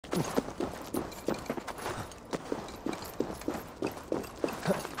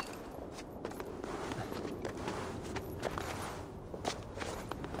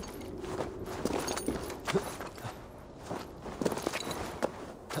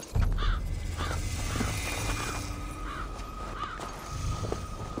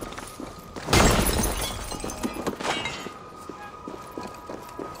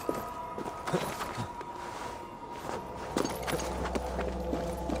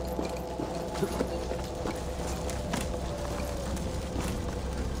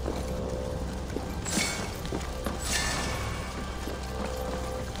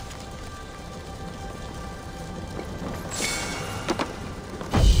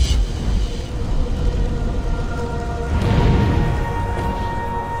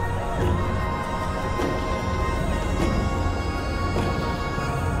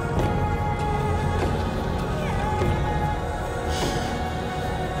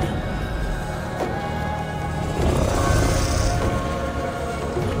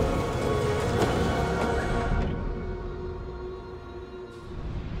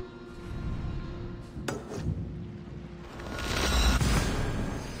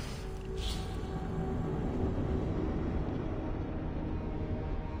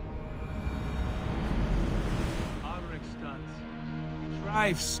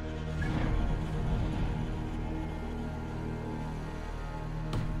Lives.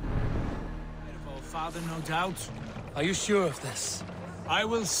 Our father, no doubt. Are you sure of this? I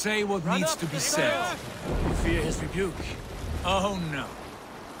will say what needs to be said. You fear his rebuke? Oh no.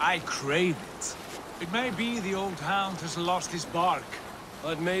 I crave it. It may be the old hound has lost his bark.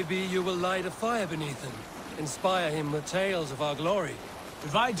 But maybe you will light a fire beneath him. Inspire him with tales of our glory.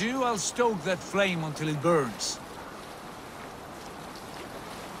 If I do, I'll stoke that flame until it burns.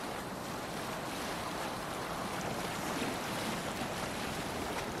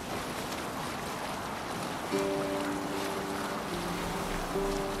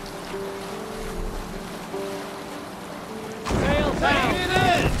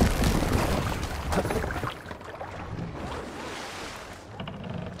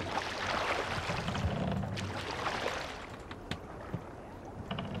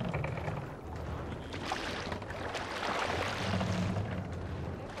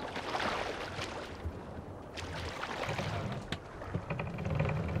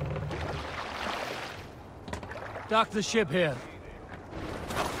 Dock the ship here.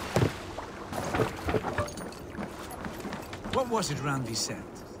 What was it Randvi said?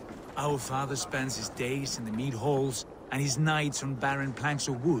 Our father spends his days in the mead halls and his nights on barren planks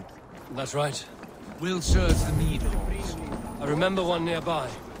of wood. That's right. We'll search the mead halls. I remember one nearby.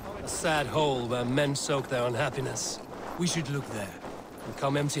 A sad hole where men soak their unhappiness. We should look there. And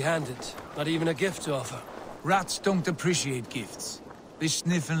come empty-handed. Not even a gift to offer. Rats don't appreciate gifts. They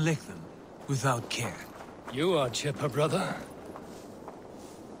sniff and lick them, without care. You are chipper, brother.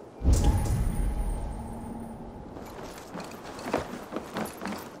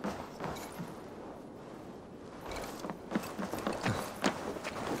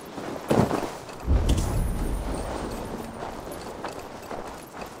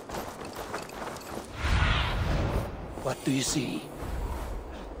 What do you see?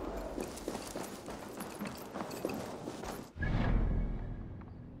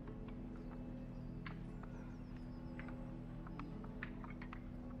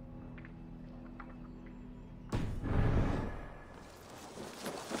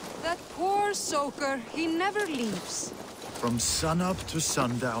 Soaker, he never leaves. From sunup to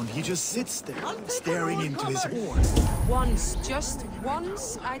sundown, he just sits there, staring into his horn. Once, just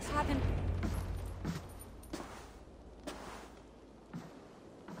once, I'd have him...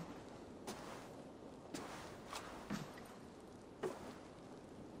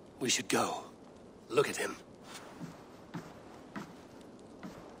 We should go. Look at him.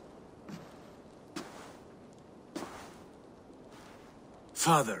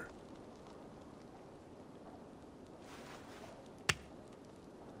 Father.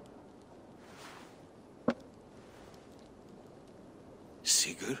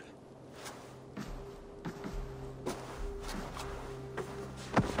 Sigurd?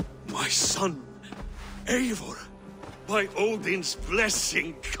 My son, Eivor! By Odin's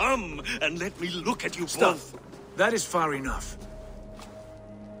blessing, come and let me look at you both. That is far enough.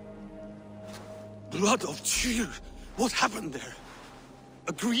 Blood of Tyr! What happened there?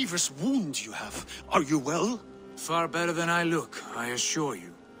 A grievous wound you have. Are you well? Far better than I look, I assure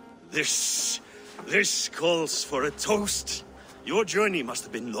you. This calls for a toast. Your journey must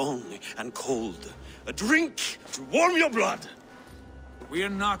have been long and cold. A drink to warm your blood! We are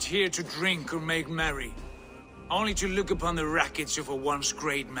not here to drink or make merry. Only to look upon the wreckage of a once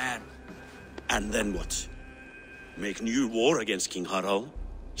great man. And then what? Make new war against King Harald?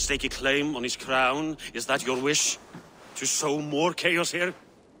 Stake a claim on his crown? Is that your wish? To sow more chaos here?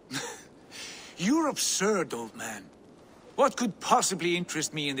 You're absurd, old man. What could possibly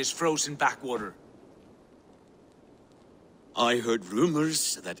interest me in this frozen backwater? I heard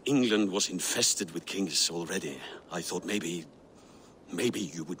rumors that England was infested with kings already. I thought maybe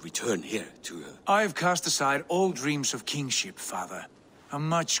you would return here to... I've cast aside all dreams of kingship, father. A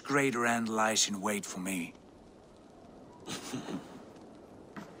much greater end lies in wait for me.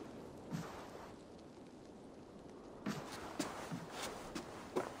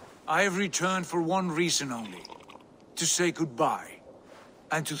 I have returned for one reason only. To say goodbye.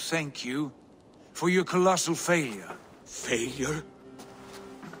 And to thank you for your colossal failure. Failure?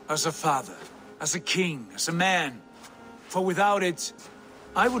 As a father, as a king, as a man. For without it,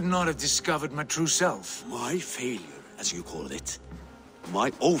 I would not have discovered my true self. My failure, as you call it.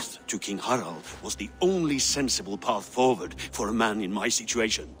 My oath to King Harald was the only sensible path forward for a man in my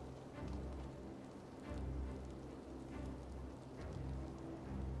situation.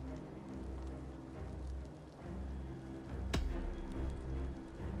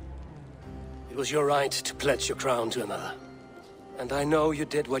 It was your right to pledge your crown to another. And I know you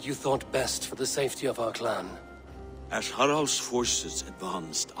did what you thought best for the safety of our clan. As Harald's forces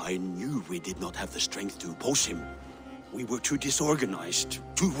advanced, I knew we did not have the strength to oppose him. We were too disorganized,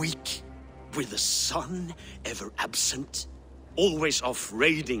 too weak. With the son ever absent, always off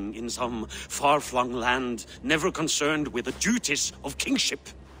raiding in some far-flung land, never concerned with the duties of kingship.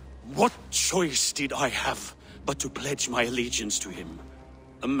 What choice did I have but to pledge my allegiance to him?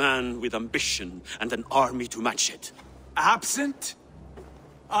 A man with ambition and an army to match it. Absent?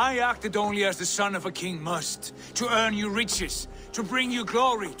 I acted only as the son of a king must, to earn you riches, to bring you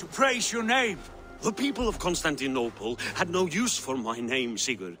glory, to praise your name. The people of Constantinople had no use for my name,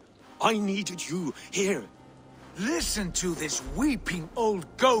 Sigurd. I needed you here. Listen to this weeping old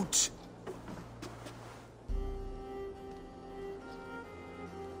goat!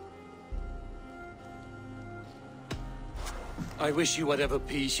 I wish you whatever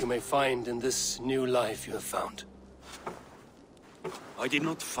peace you may find in this new life you have found. I did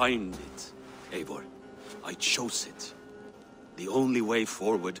not find it, Eivor. I chose it. The only way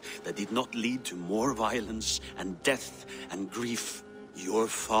forward that did not lead to more violence and death and grief. Your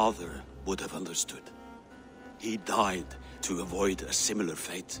father would have understood. He died to avoid a similar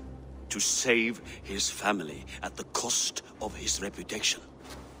fate. To save his family at the cost of his reputation.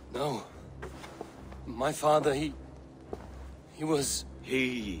 No. My father, he was...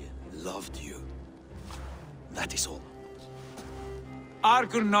 He loved you. That is all.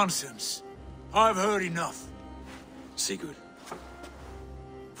 Argur nonsense. I've heard enough. Sigurd,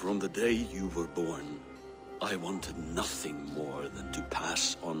 from the day you were born, I wanted nothing more than to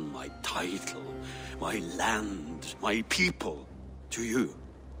pass on my title, my land, my people, to you.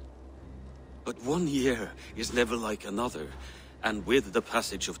 But 1 year is never like another, and with the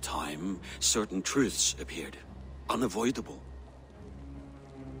passage of time, certain truths appeared, unavoidable.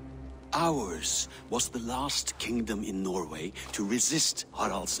 Ours was the last kingdom in Norway to resist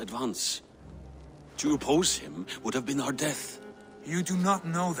Harald's advance. To oppose him would have been our death. You do not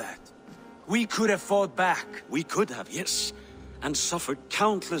know that. We could have fought back. We could have, yes, and suffered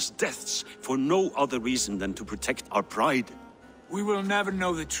countless deaths for no other reason than to protect our pride. We will never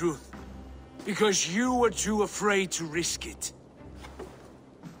know the truth, because you were too afraid to risk it.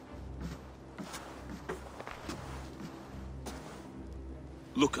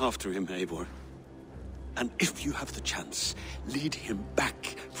 Look after him, Eivor. And if you have the chance, lead him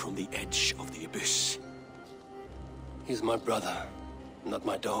back from the edge of the abyss. He's my brother, not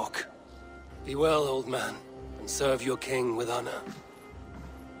my dog. Be well, old man, and serve your king with honor.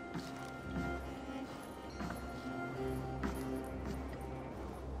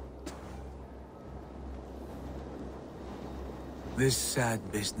 This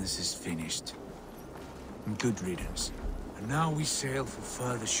sad business is finished. Good riddance. And now we sail for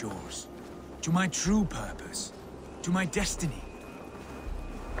further shores. To my true purpose. To my destiny.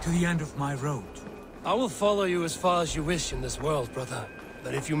 To the end of my road. I will follow you as far as you wish in this world, brother.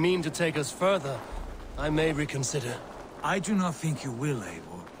 But if you mean to take us further, I may reconsider. I do not think you will,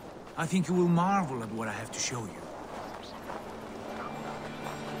 Eivor. I think you will marvel at what I have to show you.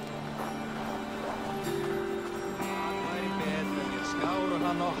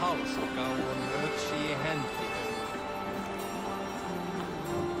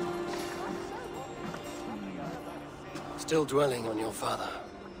 Still dwelling on your father?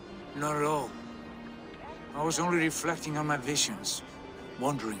 Not at all. I was only reflecting on my visions,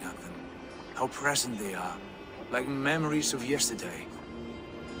 wondering at them. How present they are, like memories of yesterday.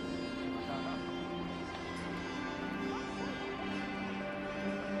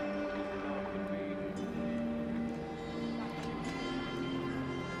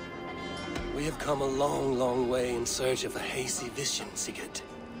 We have come a long, long way in search of a hazy vision, Sigurd.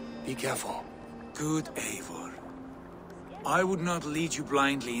 Be careful. Good Eivor. I would not lead you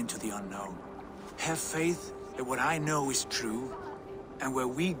blindly into the unknown. Have faith that what I know is true, and where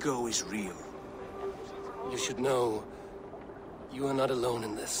we go is real. You should know, you are not alone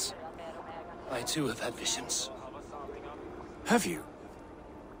in this. I too have had visions. Have you?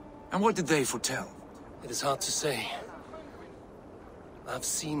 And what did they foretell? It is hard to say. I've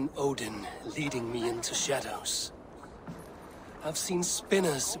seen Odin leading me into shadows. I've seen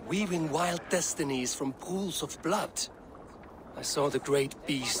spinners weaving wild destinies from pools of blood. I saw the great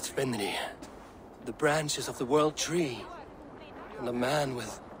beast Fenrir, the branches of the world tree, and a man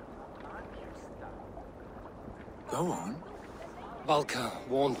with... Go on. Valka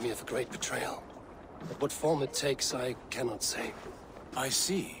warned me of a great betrayal. But what form it takes, I cannot say. I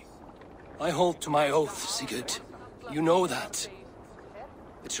see. I hold to my oath, Sigurd. You know that.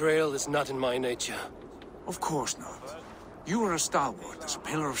 Betrayal is not in my nature. Of course not. You are a stalwart as a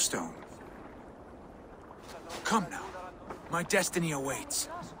pillar of stone. Come now. My destiny awaits.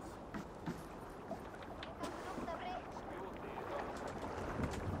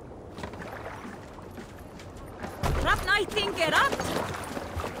 Get up!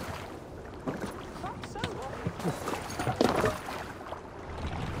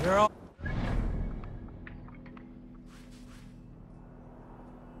 You're all...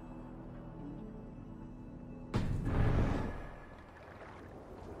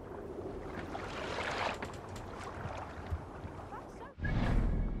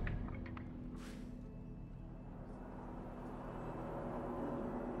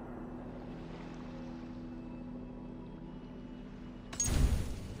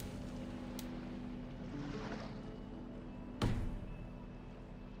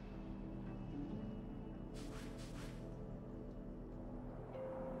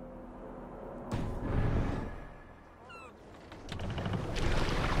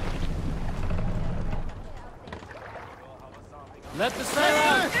 Let the sail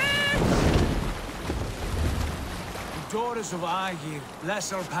out! The daughters of Aegir,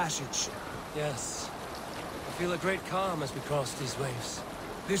 bless our passage. Yes. I feel a great calm as we cross these waves.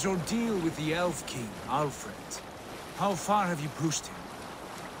 This ordeal with the Elf King, Alfred. How far have you pushed him?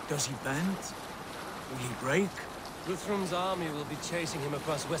 Does he bend? Will he break? Guthrum's army will be chasing him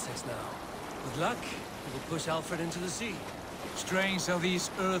across Wessex now. With luck, he will push Alfred into the sea. Strange how these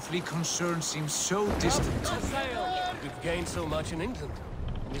earthly concerns seem so distant to me. We've gained so much in England,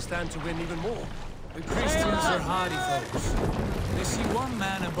 and we stand to win even more. The Christians are hardy folks. They see one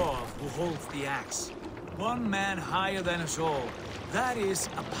man above who holds the axe. One man higher than us all. That is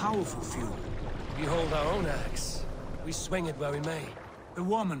a powerful fuel. We hold our own axe. We swing it where we may. The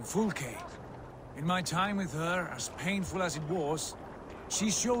woman, Fulke. In my time with her, as painful as it was, she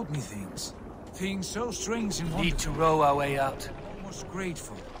showed me things. Things so strange and We need to wonderful. row our way out. Almost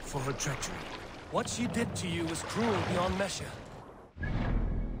grateful for her treachery. What she did to you was cruel beyond measure.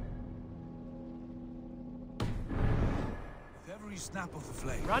 With every snap of the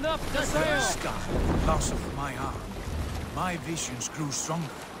flame, Run up the every sail! scar, loss of my arm, my visions grew stronger.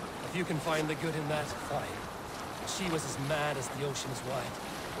 If you can find the good in that, fine. She was as mad as the ocean is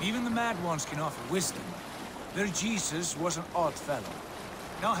wide. Even the mad ones can offer wisdom. Their Jesus was an odd fellow.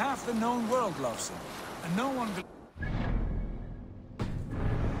 Now half the known world loves him, and no one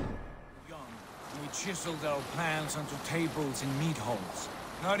young, we chiseled our plans onto tables in meat halls.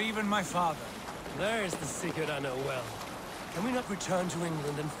 Not even my father. There's the secret I know well. Can we not return to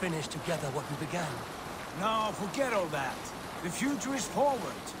England and finish together what we began? No, forget all that. The future is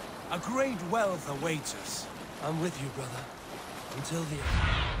forward. A great wealth awaits us. I'm with you, brother. Until the end.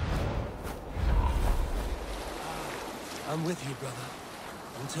 I'm with you, brother.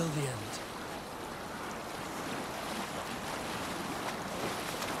 Until the end.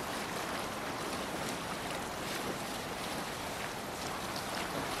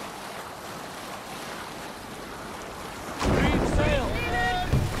 Reef sail!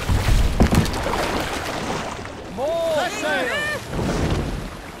 More sail!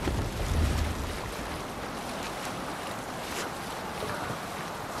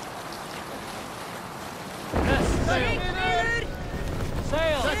 Yes, sail!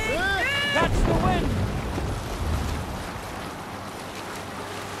 Sail! Catch the wind!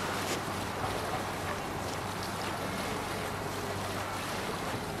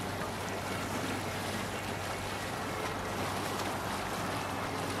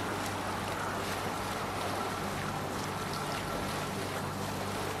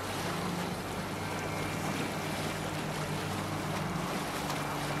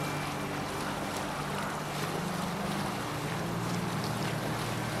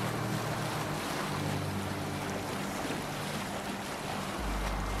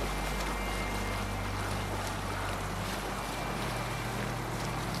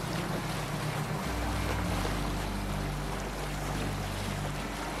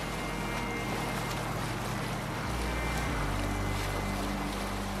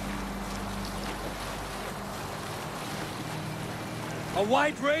 A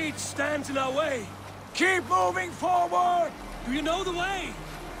white rage stands in our way. Keep moving forward! Do you know the way?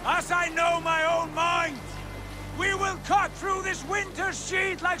 As I know my own mind! We will cut through this winter's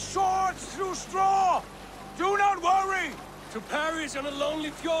sheet like swords through straw! Do not worry! To perish on a lonely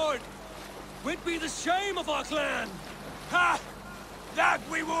fjord. Would be the shame of our clan. Ha! That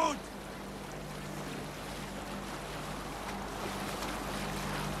we would!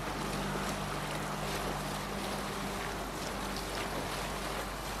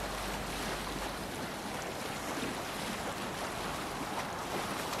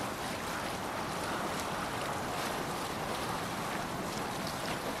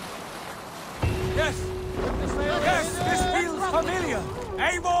 Yes! Yes, this feels familiar!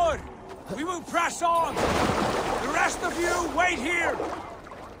 Eivor! We will press on! The rest of you, wait here!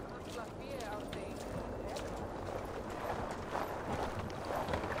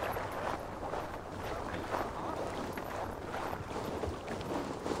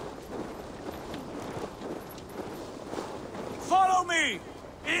 Follow me!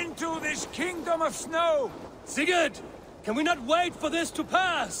 Into this kingdom of snow! Sigurd! Can we not wait for this to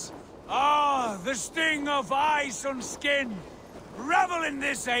pass? Ah, the sting of ice on skin! Revel in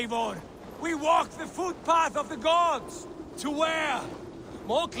this, Eivor! We walk the footpath of the gods! To where?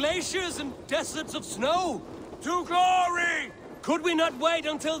 More glaciers and deserts of snow? To glory! Could we not wait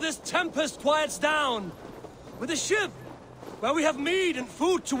until this tempest quiets down? With a ship, where we have meat and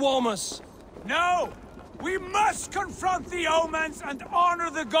food to warm us? No! We must confront the omens and honor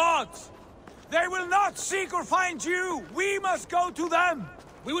the gods! They will not seek or find you! We must go to them!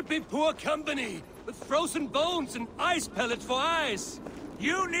 We would be poor company, with frozen bones and ice pellets for eyes.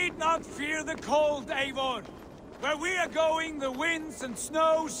 You need not fear the cold, Eivor. Where we are going, the winds and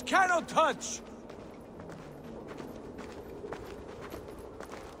snows cannot touch.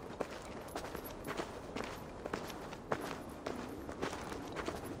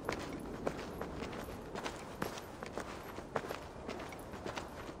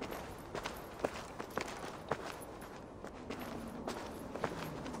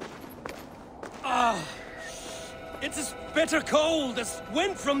 It's as bitter cold as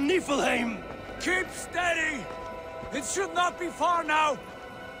wind from Niflheim. Keep steady! It should not be far now!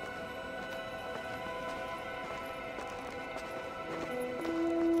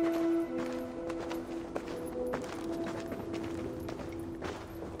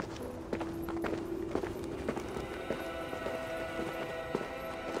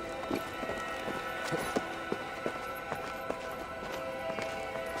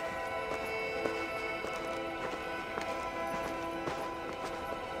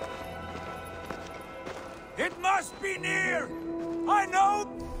 It must be near! I know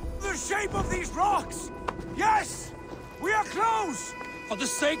the shape of these rocks! Yes! We are close! For the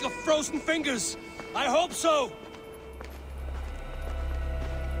sake of frozen fingers, I hope so!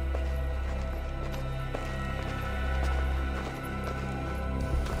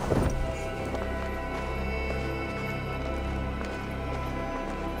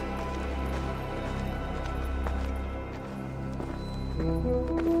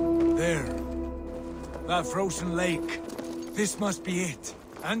 There. That frozen lake. This must be it.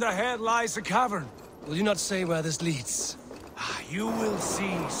 And ahead lies a cavern. Will you not say where this leads? You will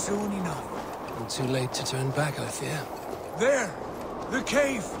see soon enough. I'm too late to turn back, I fear. There! The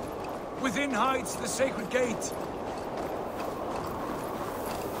cave! Within hides the sacred gate.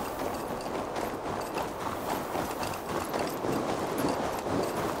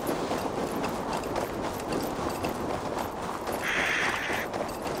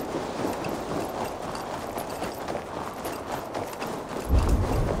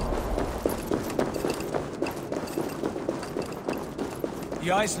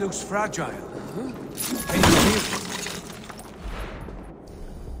 The ice looks fragile. Can you feel it?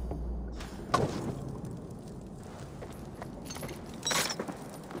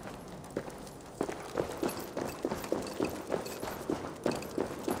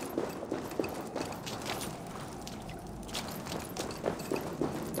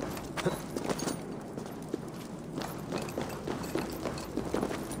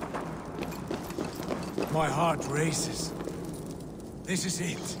 My heart races. This is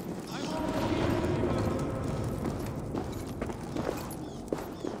it.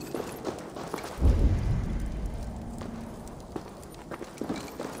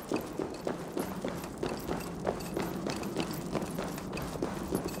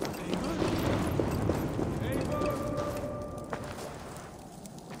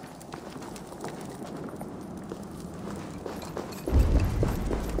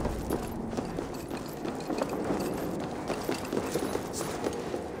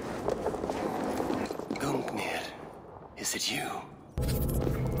 Is it you?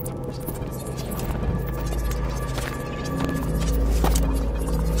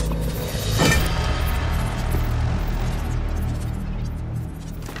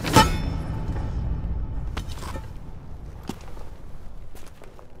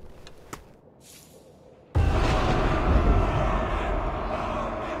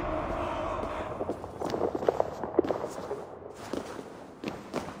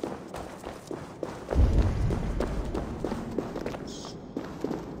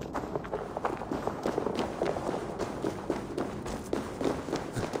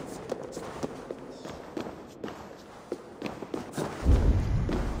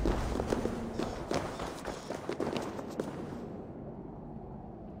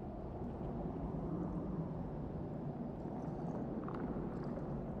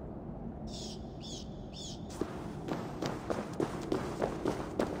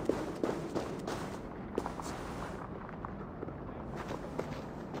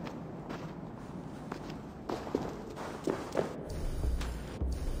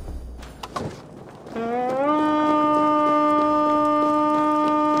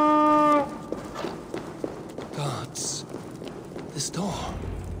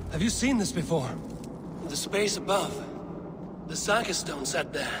 Have you seen this before? The space above. The Saga Stone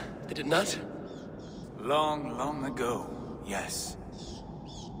sat there, did it not? Long, long ago, yes.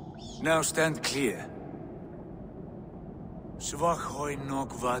 Now stand clear. Svachoi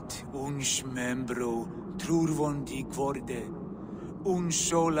nokvat uns membro trurvondi kvorde,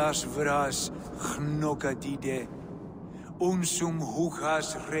 uns solas vras gnokadide, unsum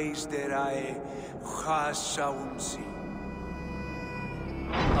huchas reisderae chasaunsi.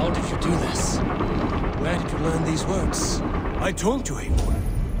 How did you do this? Where did you learn these words? I told you,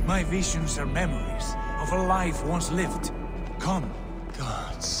 Eivor. My visions are memories of a life once lived. Come.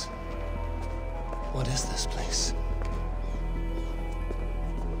 Gods. What is this place?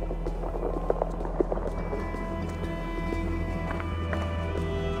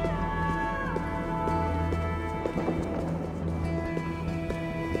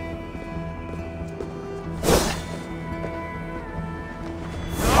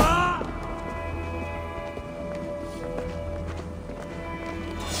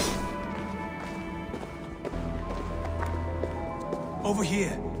 Over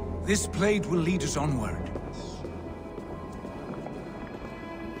here. This blade will lead us onward.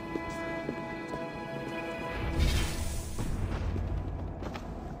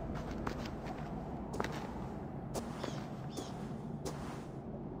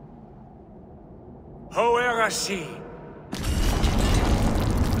 Hoerasi!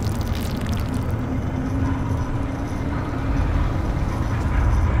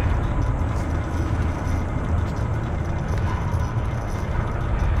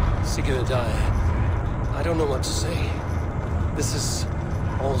 Sigurd, I don't know what to say. This is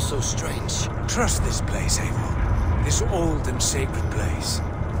all so strange. Trust this place, Eivor. This old and sacred place.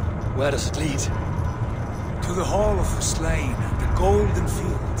 Where does it lead? To the Hall of the Slain and the Golden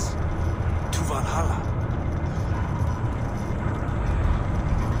Fields. To Valhalla.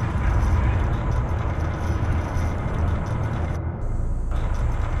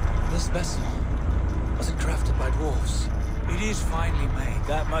 This vessel, was it crafted by dwarves? It is finely made,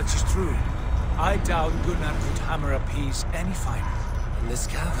 that much is true. I doubt Gunnar could hammer a piece any finer. And this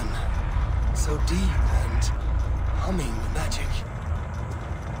cavern, so deep and humming with magic.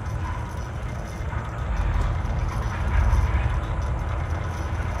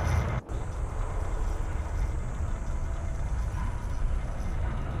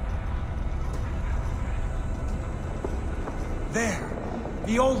 There!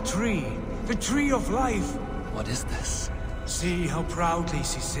 The old tree! The tree of life! What is this? See how proudly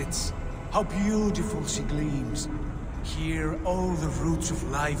she sits. How beautiful she gleams. Here all the roots of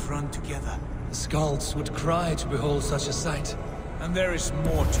life run together. The Skalds would cry to behold such a sight. And there is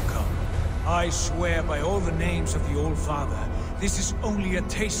more to come. I swear by all the names of the Old Father, this is only a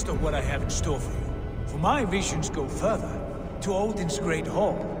taste of what I have in store for you. For my visions go further, to Odin's Great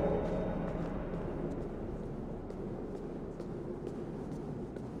Hall.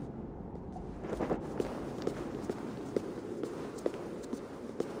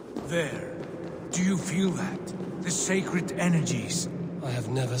 There. Do you feel that? The sacred energies. I have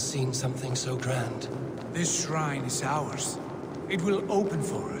never seen something so grand. This shrine is ours. It will open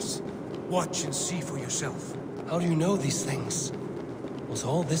for us. Watch and see for yourself. How do you know these things? Was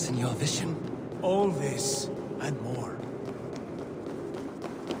all this in your vision? All this and more.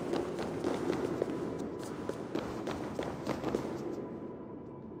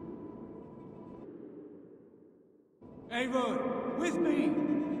 Eivor, with me!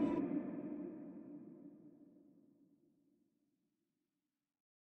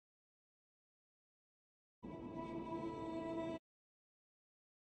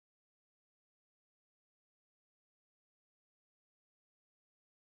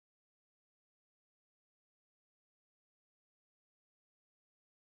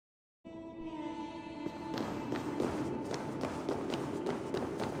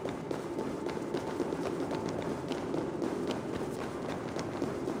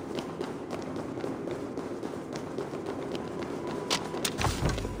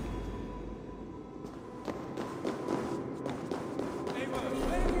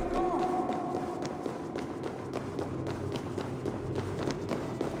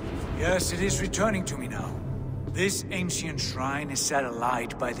 Yes, it is returning to me now. This ancient shrine is set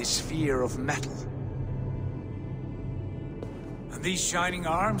alight by this sphere of metal. And these shining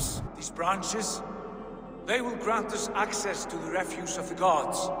arms, these branches, they will grant us access to the refuse of the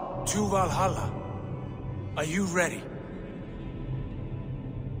gods, to Valhalla. Are you ready?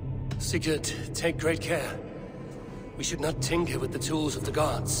 Sigurd, take great care. We should not tinker with the tools of the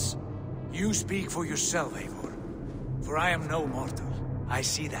gods. You speak for yourself, Eivor. For I am no mortal. I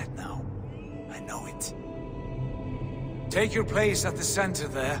see that now. I know it. Take your place at the center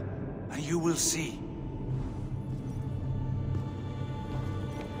there. and you will see.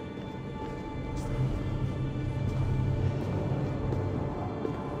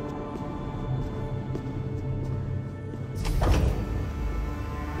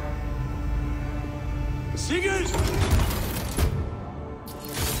 Sigurd!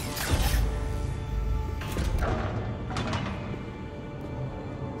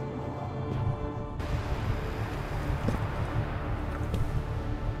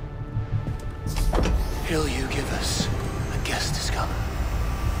 Hill you give us. A guest has come.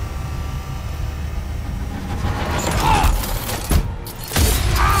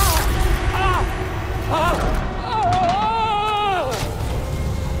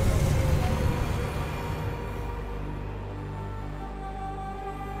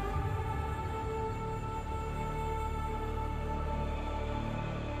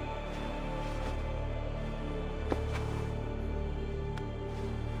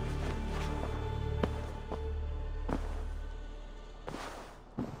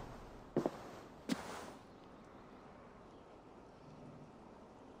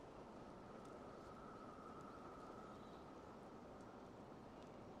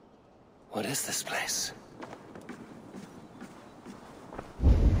 What is this place?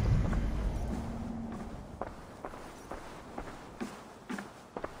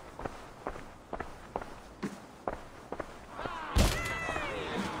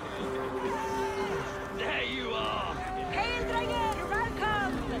 There you are! Hail, Dranger!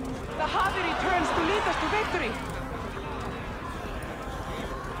 Welcome! The Havi returns to lead us to victory!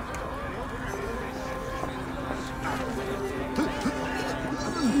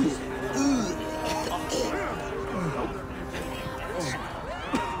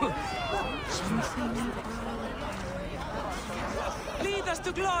 Lead us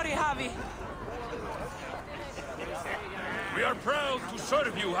to glory, Havi! We are proud to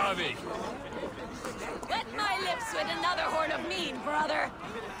serve you, Havi. Wet my lips with another horn of mead, brother.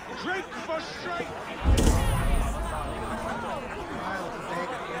 Drink for strength!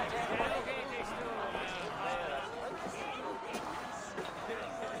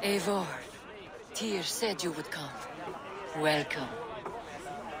 Eivor, Tyr said you would come. Welcome.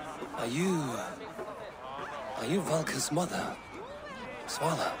 Are you Valka's mother?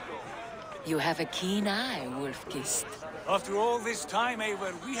 Svala? You have a keen eye, Wolfgist. After all this time,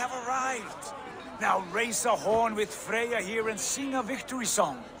 Eivor, we have arrived. Now raise a horn with Freya here and sing a victory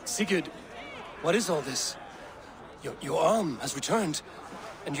song. Sigurd, what is all this? Your arm has returned,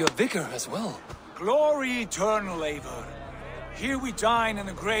 and your vigor as well. Glory eternal, Eivor. Here we dine in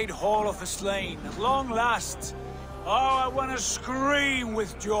the great hall of the slain, at long last. Oh, I want to scream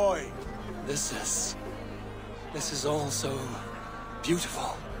with joy. This is all so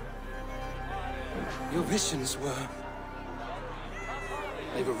beautiful. Your visions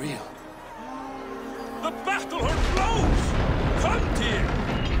they were real. The battle horn blows! Come, Tyr!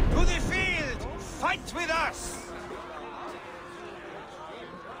 To the field! Fight with us!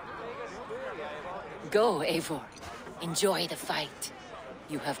 Go, Eivor. Enjoy the fight.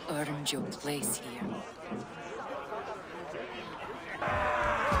 You have earned your place here.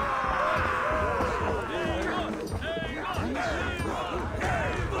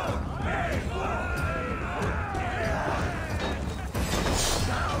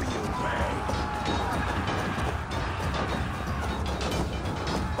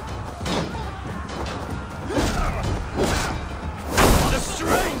 The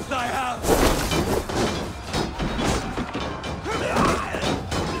strength I have!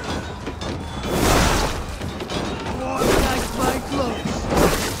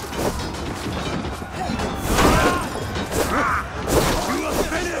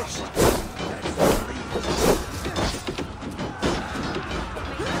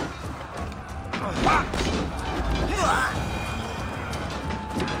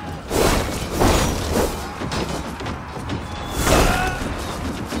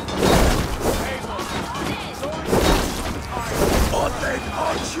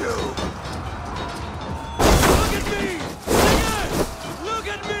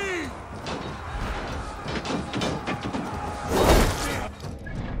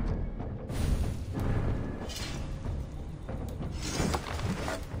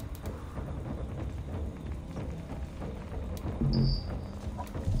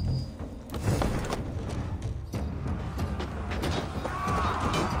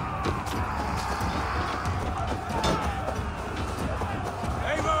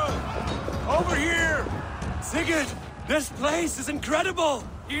 Sigurd! This place is incredible!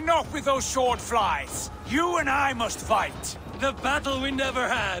 Enough with those short flies. You and I must fight. The battle we never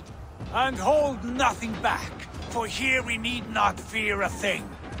had! And hold nothing back, for here we need not fear a thing.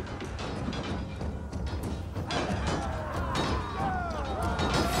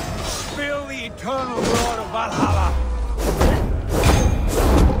 the eternal Lord of Valhalla!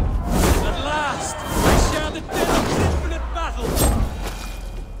 At last, I share the devil's infinite battle!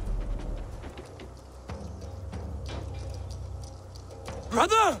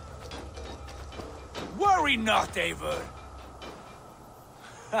 Brother! Worry not, Eivor.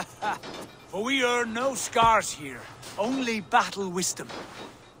 For we earn no scars here, only battle wisdom.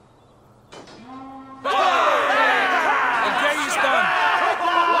 The day is done!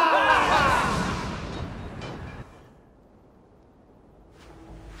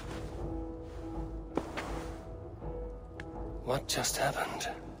 What just happened?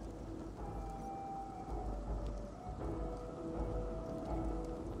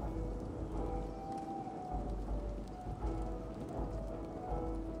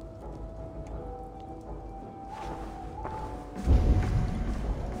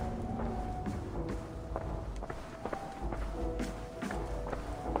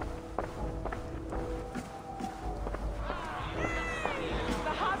 The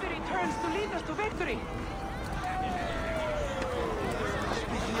Harvey returns to lead us to victory.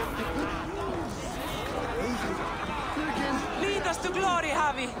 Lead us to glory,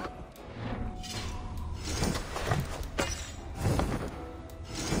 Javi.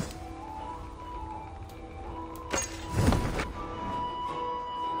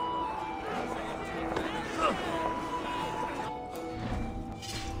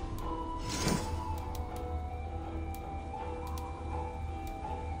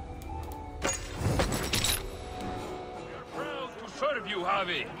 Proud to serve you,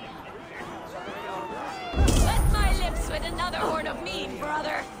 Javi! Wet my lips with another horn of mead,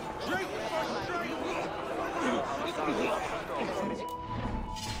 brother.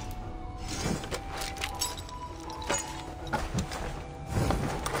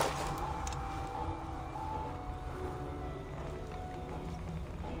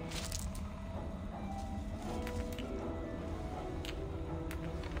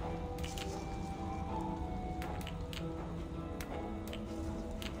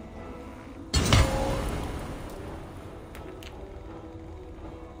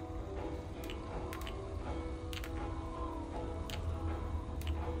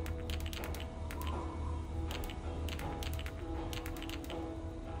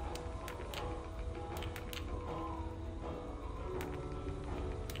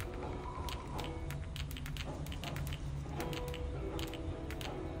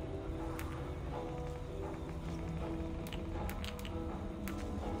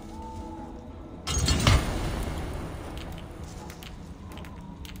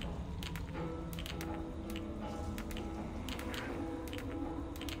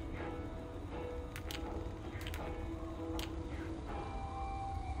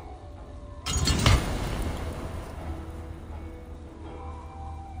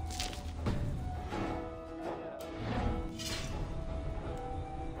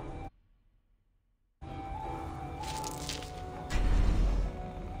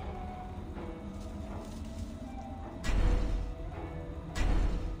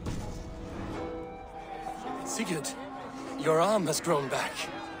 Sigurd, your arm has grown back.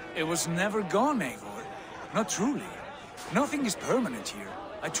 It was never gone, Eivor. Not truly. Nothing is permanent here.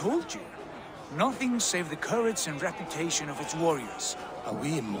 I told you. Nothing save the courage and reputation of its warriors. Are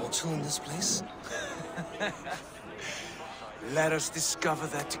we immortal in this place? Let us discover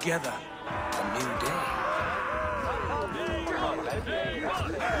that together. A new day.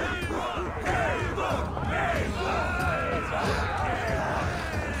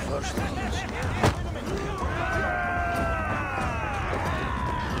 First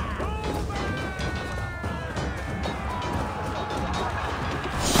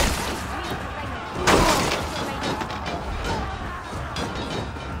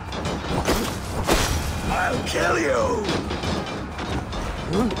I'll kill you!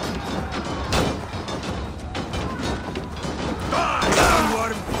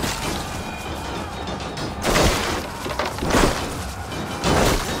 Downward!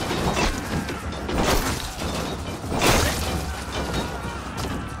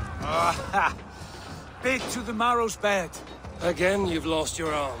 Ah, bit to the marrow's bed. Again, you've lost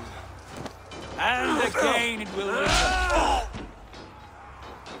your arm. And again it will return.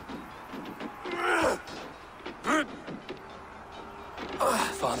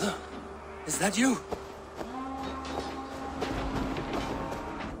 Father, is that you?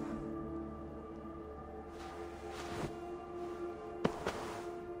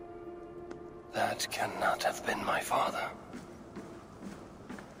 That cannot have been my father.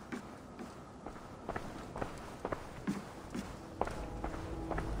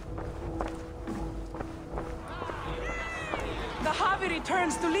 The Harvey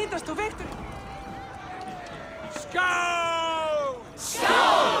returns to lead us to victory. Skull!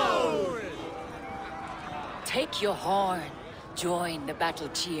 Take your horn. Join the battle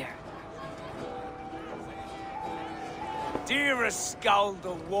cheer. Dearest Skald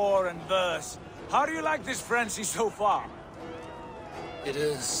of war and verse, how do you like this frenzy so far? It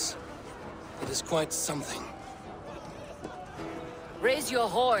is quite something. Raise your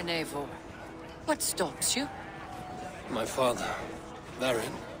horn, Eivor. What stops you? My father,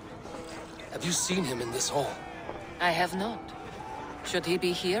 Varin. Have you seen him in this hall? I have not. Should he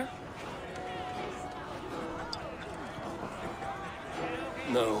be here?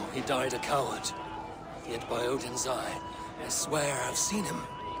 No, he died a coward. Yet by Odin's eye, I swear I've seen him.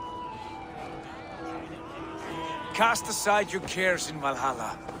 Cast aside your cares in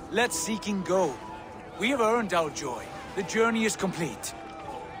Valhalla. Let seeking go. We have earned our joy. The journey is complete.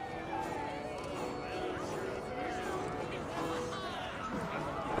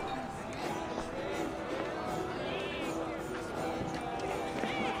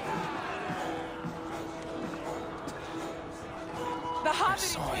 The I Hobbit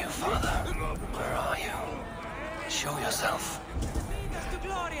saw you, father. Where are you? Show yourself. lead us to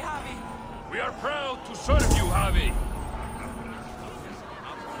glory, Javi. We are proud to serve you, Javi.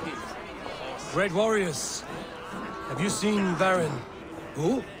 Great warriors. Have you seen Varin?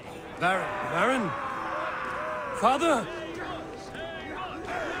 Who? Varin? Father?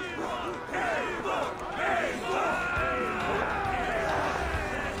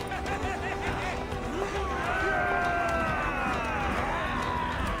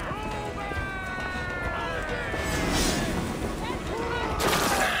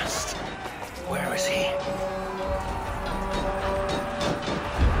 Where is he?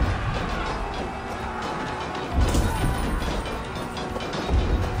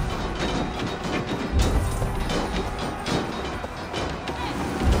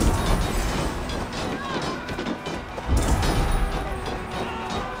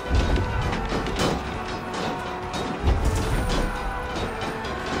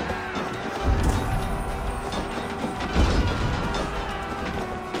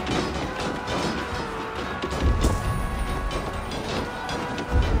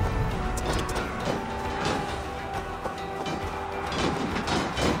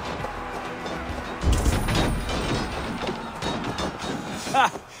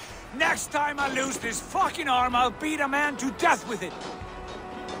 Next time I lose this fucking arm, I'll beat a man to death with it.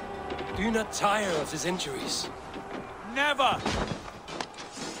 Do you not tire of his injuries? Never!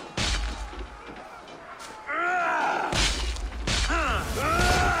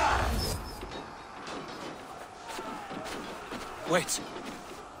 Wait.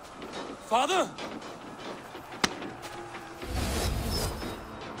 Father?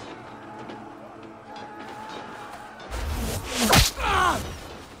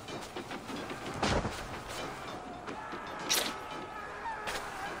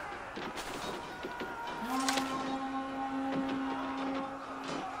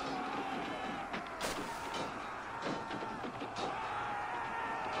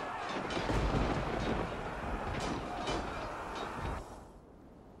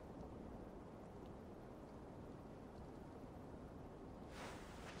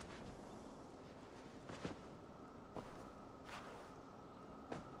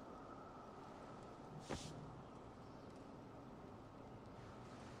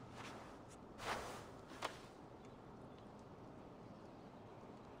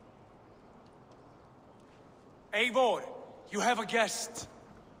 Eivor, you have a guest.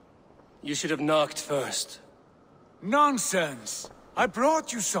 You should have knocked first. Nonsense! I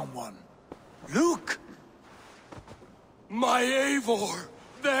brought you someone. Look! My Eivor!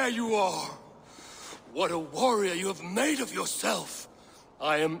 There you are! What a warrior you have made of yourself!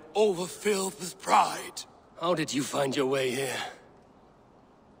 I am overfilled with pride. How did you find your way here?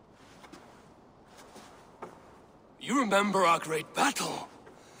 You remember our great battle?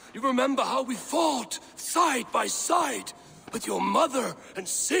 You remember how we fought, side by side, with your mother and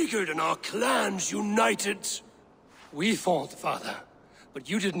Sigurd and our clans united? We fought, father, but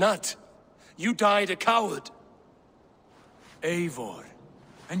you did not. You died a coward. Eivor,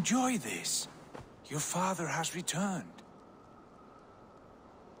 enjoy this. Your father has returned.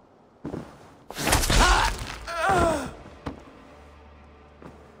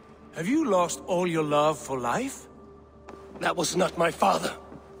 Have you lost all your love for life? That was not my father.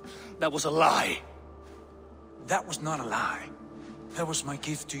 That was a lie. That was not a lie. That was my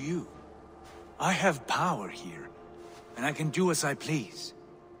gift to you. I have power here, and I can do as I please.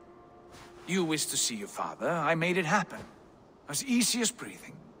 You wished to see your father, I made it happen. As easy as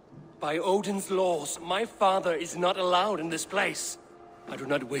breathing. By Odin's laws, my father is not allowed in this place. I do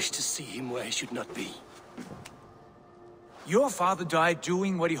not wish to see him where he should not be. Your father died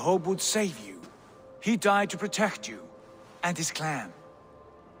doing what he hoped would save you. He died to protect you and his clan.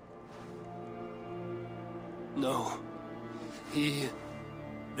 No. He...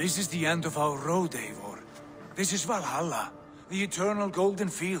 This is the end of our road, Eivor. This is Valhalla, the eternal golden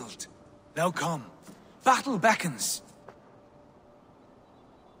field. Now come. Battle beckons.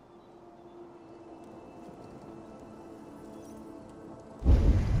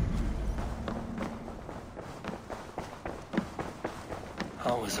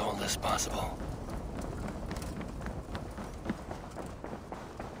 How is all this possible?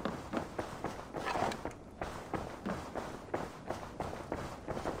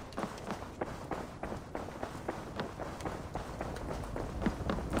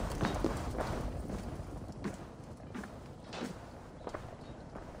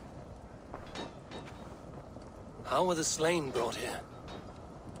 How were the slain brought here?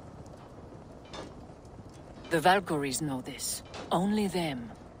 The Valkyries know this. Only them.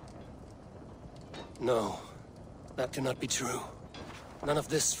 No, that cannot be true. None of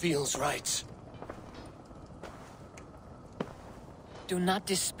this feels right. Do not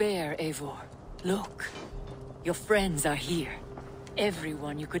despair, Eivor. Look. Your friends are here.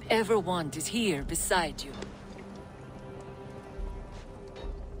 Everyone you could ever want is here beside you.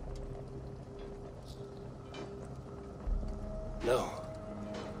 No,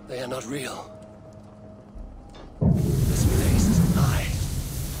 they are not real. This place is a lie.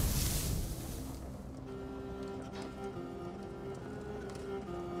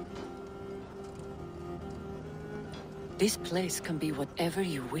 This place can be whatever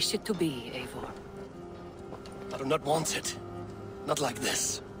you wish it to be, Eivor. I do not want it. Not like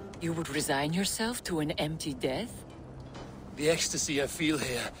this. You would resign yourself to an empty death? The ecstasy I feel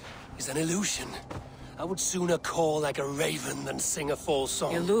here is an illusion. I would sooner call like a raven than sing a false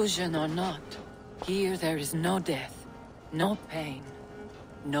song. Illusion or not, here there is no death, no pain,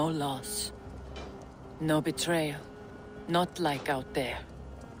 no loss, no betrayal. Not like out there.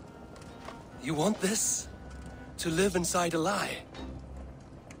 You want this? To live inside a lie?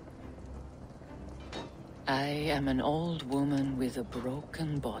 I am an old woman with a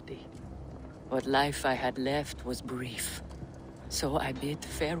broken body. What life I had left was brief, so I bid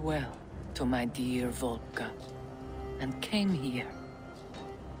farewell to my dear Volka, and came here.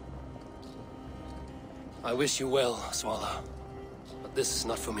 I wish you well, Swallow, but this is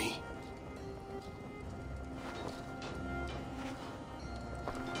not for me.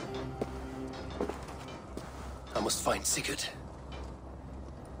 I must find Sigurd.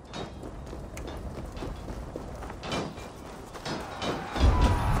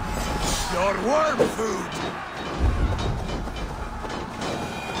 Your worm food!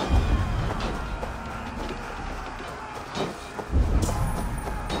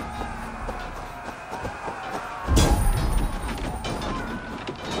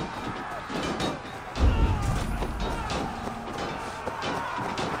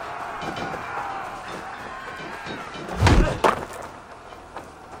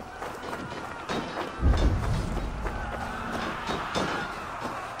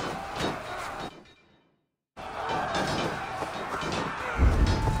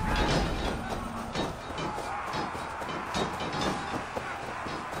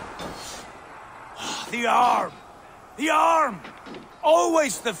 The arm! The arm!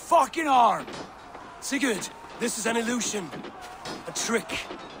 Always the fucking arm! Sigurd, this is an illusion. A trick.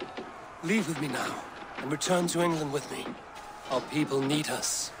 Leave with me now, and return to England with me. Our people need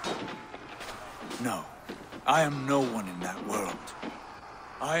us. No, I am no one in that world.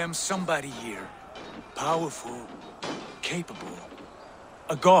 I am somebody here. Powerful, capable.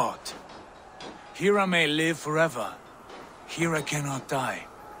 A god. Here I may live forever. Here I cannot die.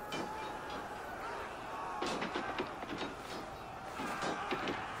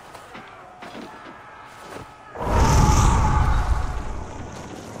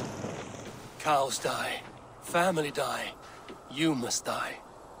 Cows die. Family die. You must die.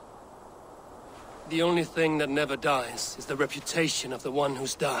 The only thing that never dies is the reputation of the one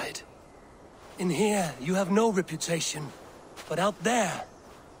who's died. In here, you have no reputation. But out there,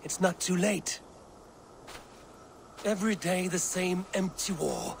 it's not too late. Every day the same empty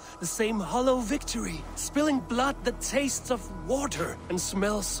war, the same hollow victory, spilling blood that tastes of water and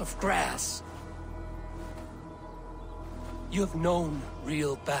smells of grass. You have known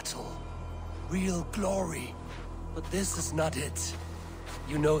real battle, real glory, but this is not it.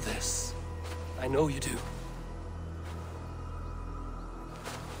 You know this. I know you do.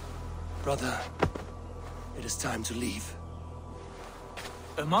 Brother, it is time to leave.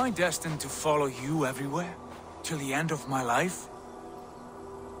 Am I destined to follow you everywhere? Till the end of my life?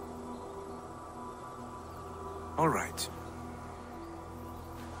 All right.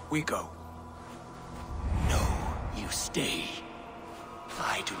 We go. No, you stay.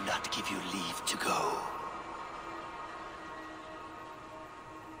 I do not give you leave to go.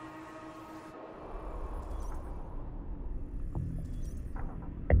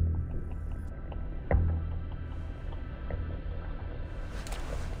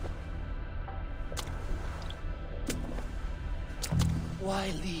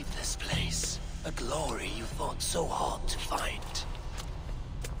 Why leave this place? A glory you fought so hard to find.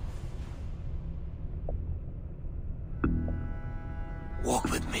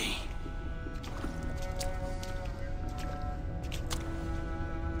 Walk with me.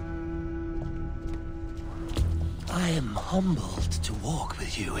 I am humbled to walk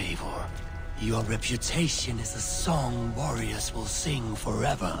with you, Eivor. Your reputation is a song warriors will sing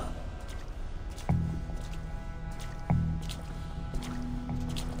forever.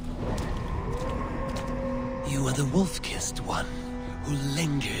 You are the wolf-kissed one, who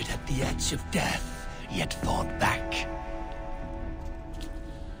lingered at the edge of death, yet fought back.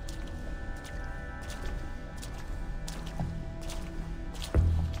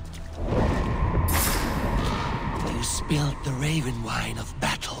 You spilled the raven wine of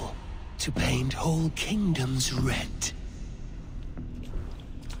battle to paint whole kingdoms red.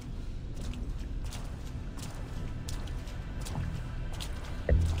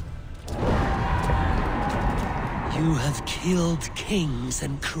 You have killed kings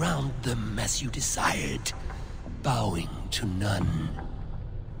and crowned them as you desired, bowing to none.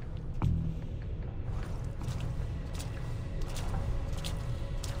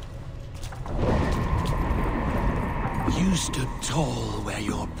 You stood tall where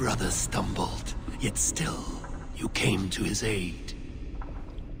your brother stumbled, yet still you came to his aid.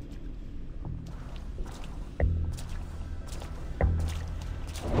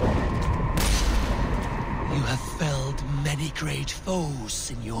 You have felled many great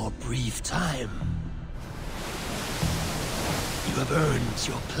foes in your brief time. You have earned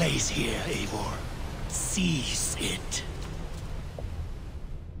your place here, Eivor. Seize it.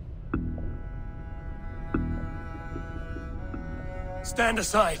 Stand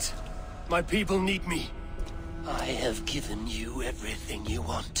aside. My people need me. I have given you everything you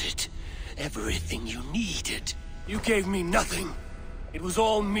wanted. Everything you needed. You gave me nothing. It was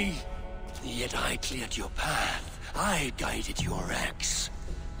all me. Yet I cleared your path. I guided your axe.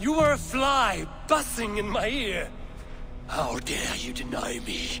 You were a fly, buzzing in my ear. How dare you deny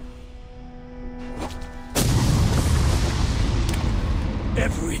me?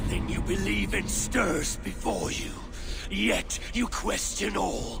 Everything you believe in stirs before you. Yet you question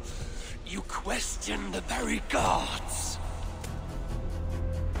all. You question the very gods.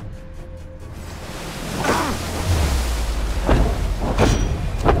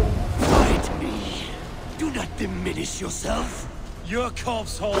 Do not diminish yourself. Your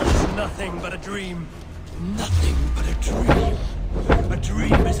corpse hole is nothing but a dream. Nothing but a dream. A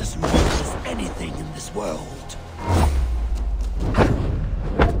dream is as real as anything in this world.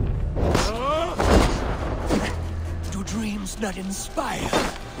 Do dreams not inspire?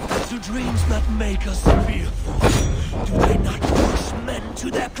 Do dreams not make us fearful? Do they not push men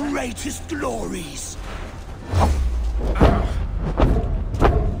to their greatest glories?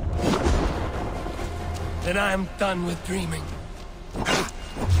 Then I am done with dreaming.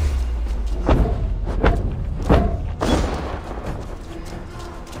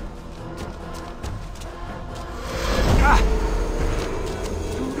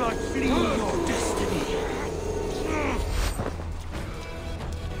 Do not flee your destiny.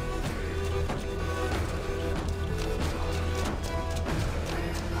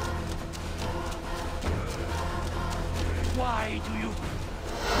 Why do you...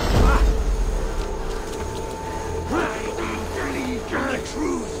 The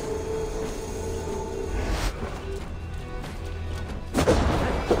truth!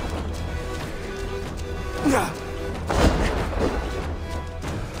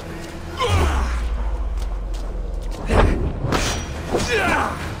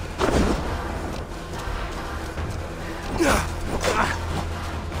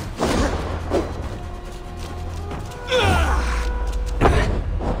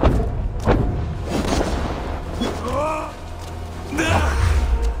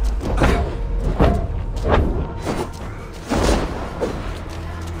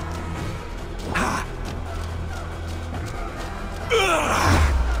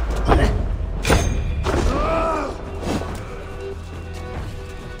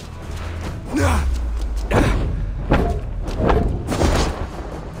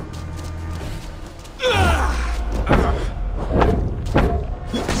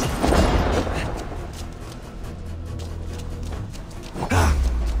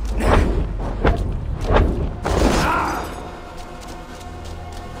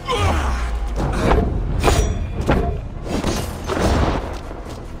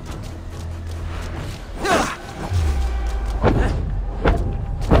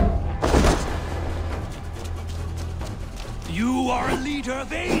 are a leader,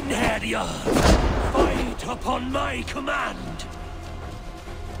 Vainheadia! Fight upon my command!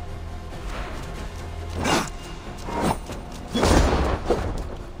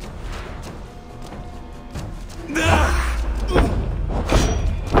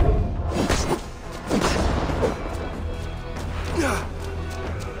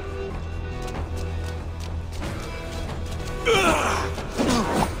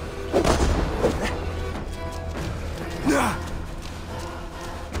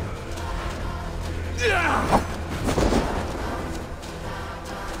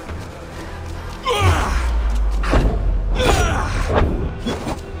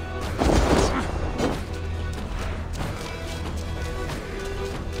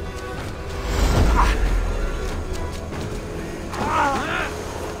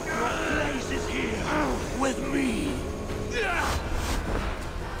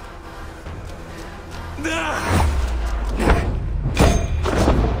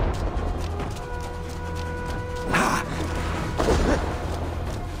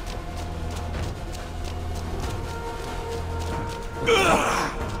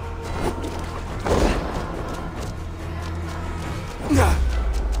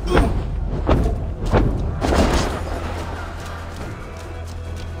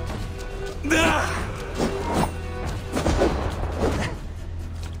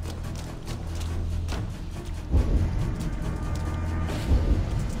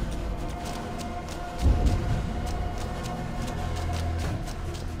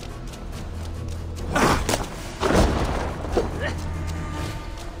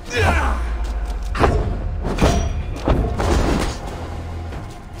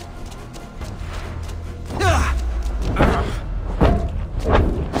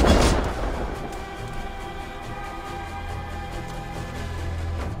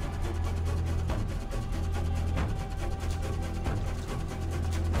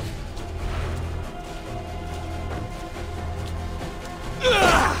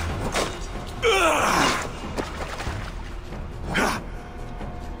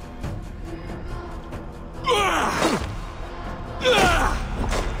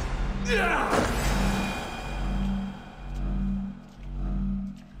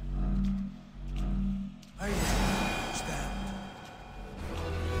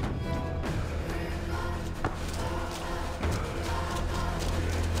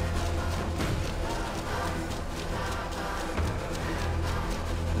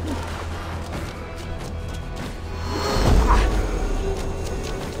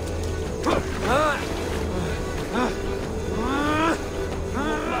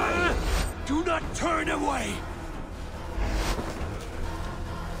 Turn away!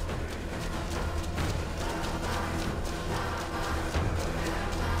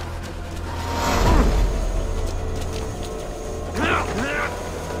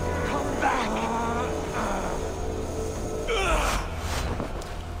 Come back!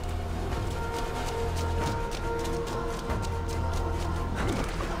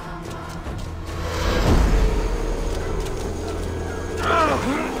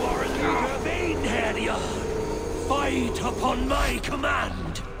 Fight upon my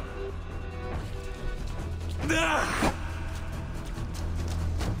command!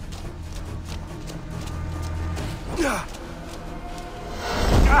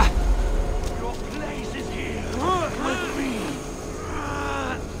 Your place is here, with me!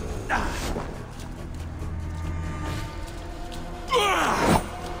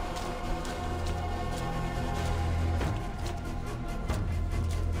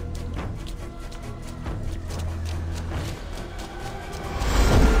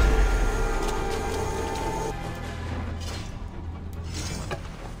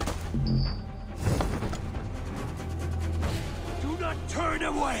 Turn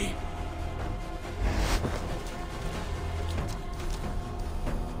away!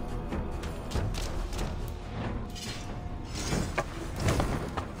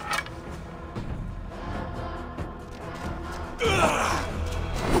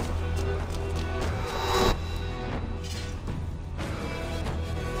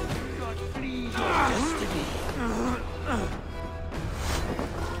 God, flee your destiny!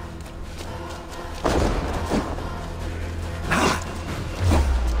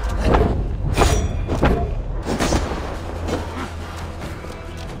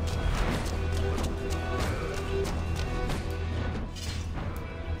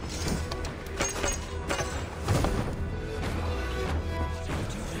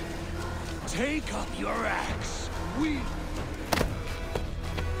 Take up your axe.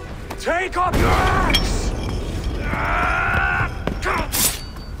 Take up your axe!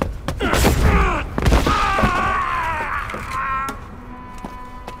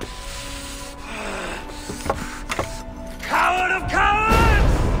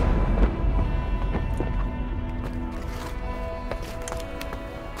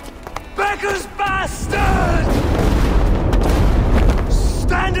 Becca's bastard!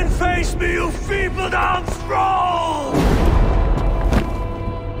 Stand and face me, you feeble-down thrall!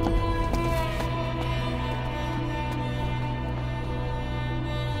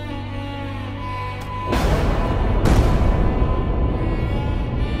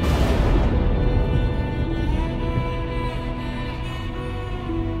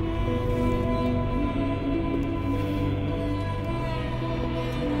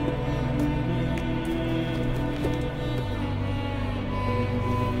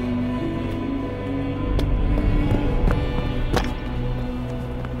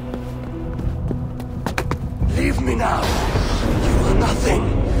 Leave me now. You are nothing.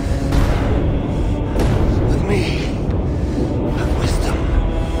 With me, have wisdom,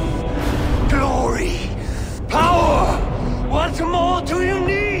 glory, power. What more do you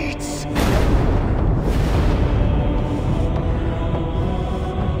need?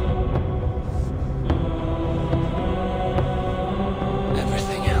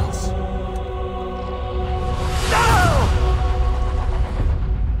 Everything else. No!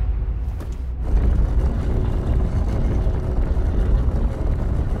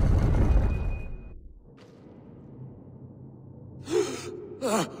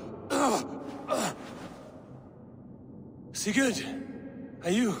 Sigurd, are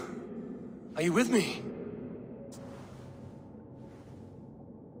you with me?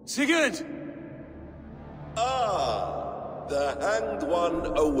 Sigurd! Ah, the Hanged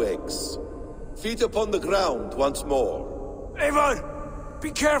One awakes. Feet upon the ground once more. Eivor!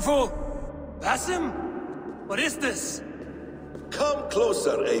 Be careful! Basim? What is this? Come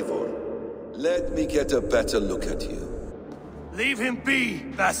closer, Eivor. Let me get a better look at you. Leave him be,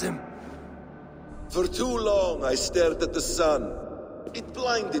 Basim. For too long I stared at the sun. It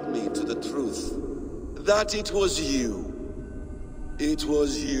blinded me to the truth. That it was you. It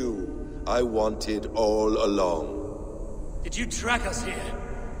was you I wanted all along. Did you track us here?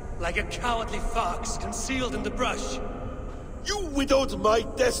 Like a cowardly fox concealed in the brush? You widowed my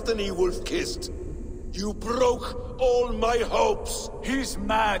destiny, wolf-kissed. You broke all my hopes. He's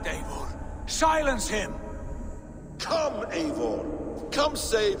mad, Eivor. Silence him! Come, Eivor. Come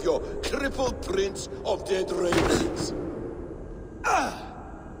save your crippled prince of dead ravens. Ah!